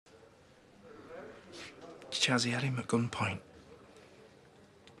Chazzy had him at gunpoint.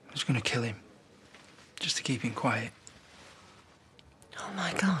 I was going to kill him, just to keep him quiet. Oh,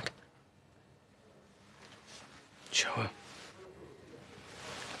 my God. Sure.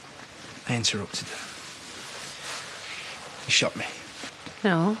 I interrupted her. He shot me.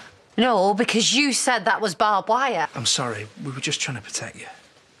 No. No, because you said that was barbed wire. I'm sorry. We were just trying to protect you.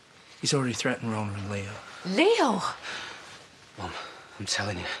 He's already threatened Rona and Leo. Leo? Mum, I'm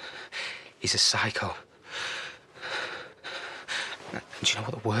telling you, he's a psycho. And do you know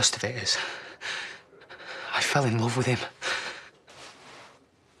what the worst of it is? I fell in love with him.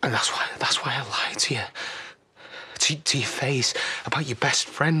 And that's why I lied to you. To your face about your best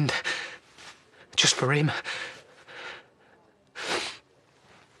friend. Just for him.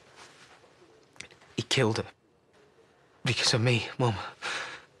 He killed her. Because of me, Mum.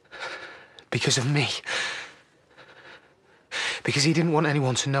 Because of me. Because he didn't want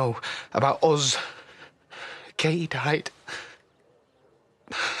anyone to know about us. Katie died.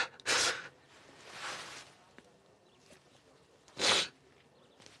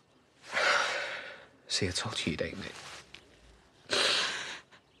 See, I told you you'd hate me.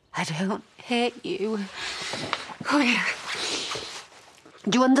 I don't hate you. Come here.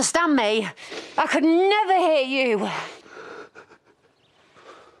 Do you understand me? I could never hate you.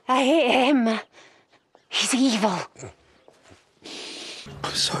 I hate him. He's evil.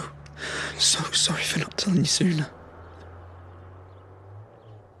 I'm so sorry for not telling you sooner.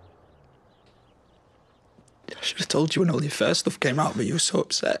 I should have told you when all the affair stuff came out, but you were so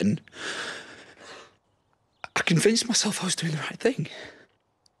upset, and I convinced myself I was doing the right thing.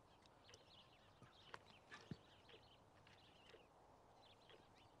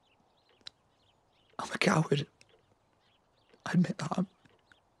 I'm a coward. I admit that.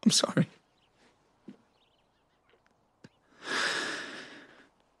 I'm sorry.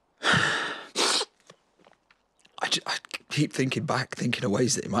 I keep thinking of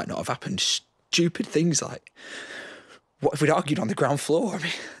ways that it might not have happened. Stupid things like, what if we'd argued on the ground floor? I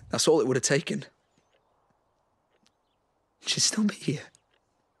mean, that's all it would have taken. She'd still be here.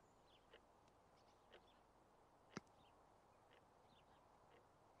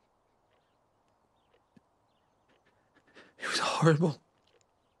 It was a horrible,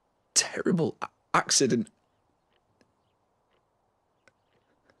 terrible accident.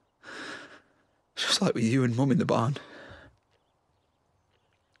 Just like with you and Mum in the barn.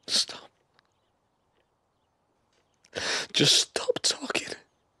 Stop. Just stop talking.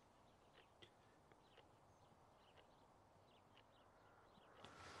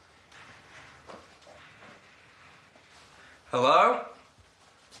 Hello?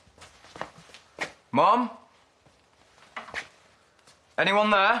 Mom? Anyone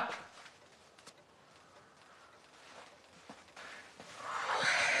there?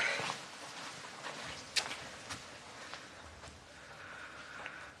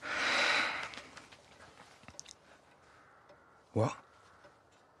 What?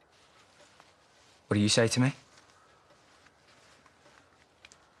 What do you say to me?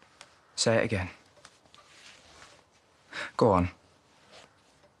 Say it again. Go on.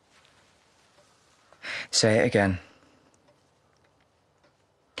 Say it again.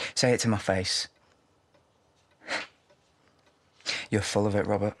 Say it to my face. You're full of it,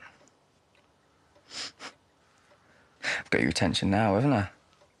 Robert. I've got your attention now, haven't I?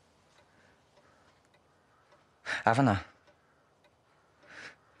 Haven't I?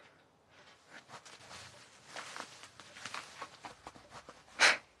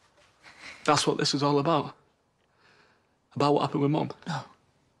 That's what this was all about? About what happened with Mum? No.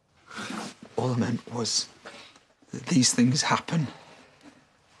 All I meant was that these things happen.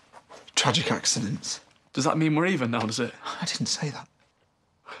 Tragic accidents. Does that mean we're even now, does it? I didn't say that.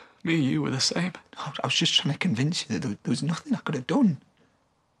 Me and you were the same. I was just trying to convince you that there was nothing I could have done.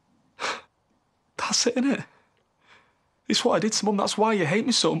 That's it, innit? It's what I did to Mum. That's why you hate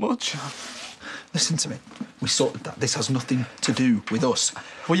me so much. Listen to me. We sorted that. This has nothing to do with us.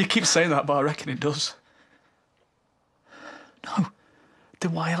 Well, you keep saying that, but I reckon it does. No.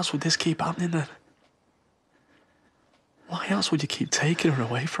 Then why else would this keep happening, then? Why else would you keep taking her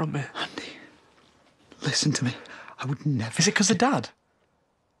away from me? Andy, listen to me. I would never... Is it because of Dad?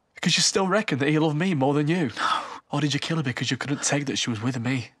 Because you still reckon that he loved me more than you? No. Or did you kill her because you couldn't take that she was with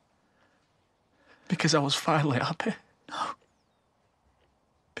me? Because I was finally happy? No.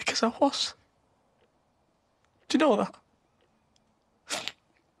 Because I was. Do you know that?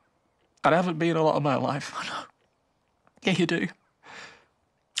 And I haven't been a lot of my life. I know. Yeah, you do.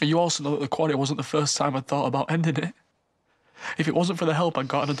 And you also know that the quarry wasn't the first time I'd thought about ending it. If it wasn't for the help I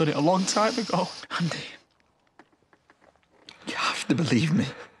got, I'd have done it a long time ago. Andy, you have to believe me.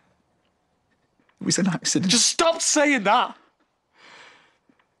 It was an accident. Just stop saying that!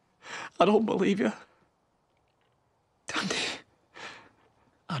 I don't believe you. Andy.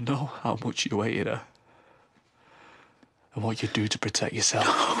 I know how much you hated her. And what you'd do to protect yourself.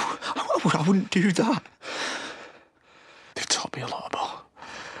 I wouldn't do that. They've taught me a lot about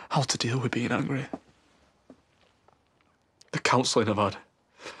how to deal with being angry. The counselling I've had.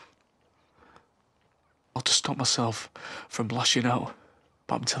 How to stop myself from lashing out.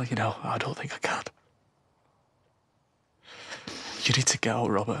 But I'm telling you now, I don't think I can. You need to get out,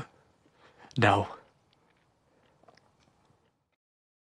 Robert. Now.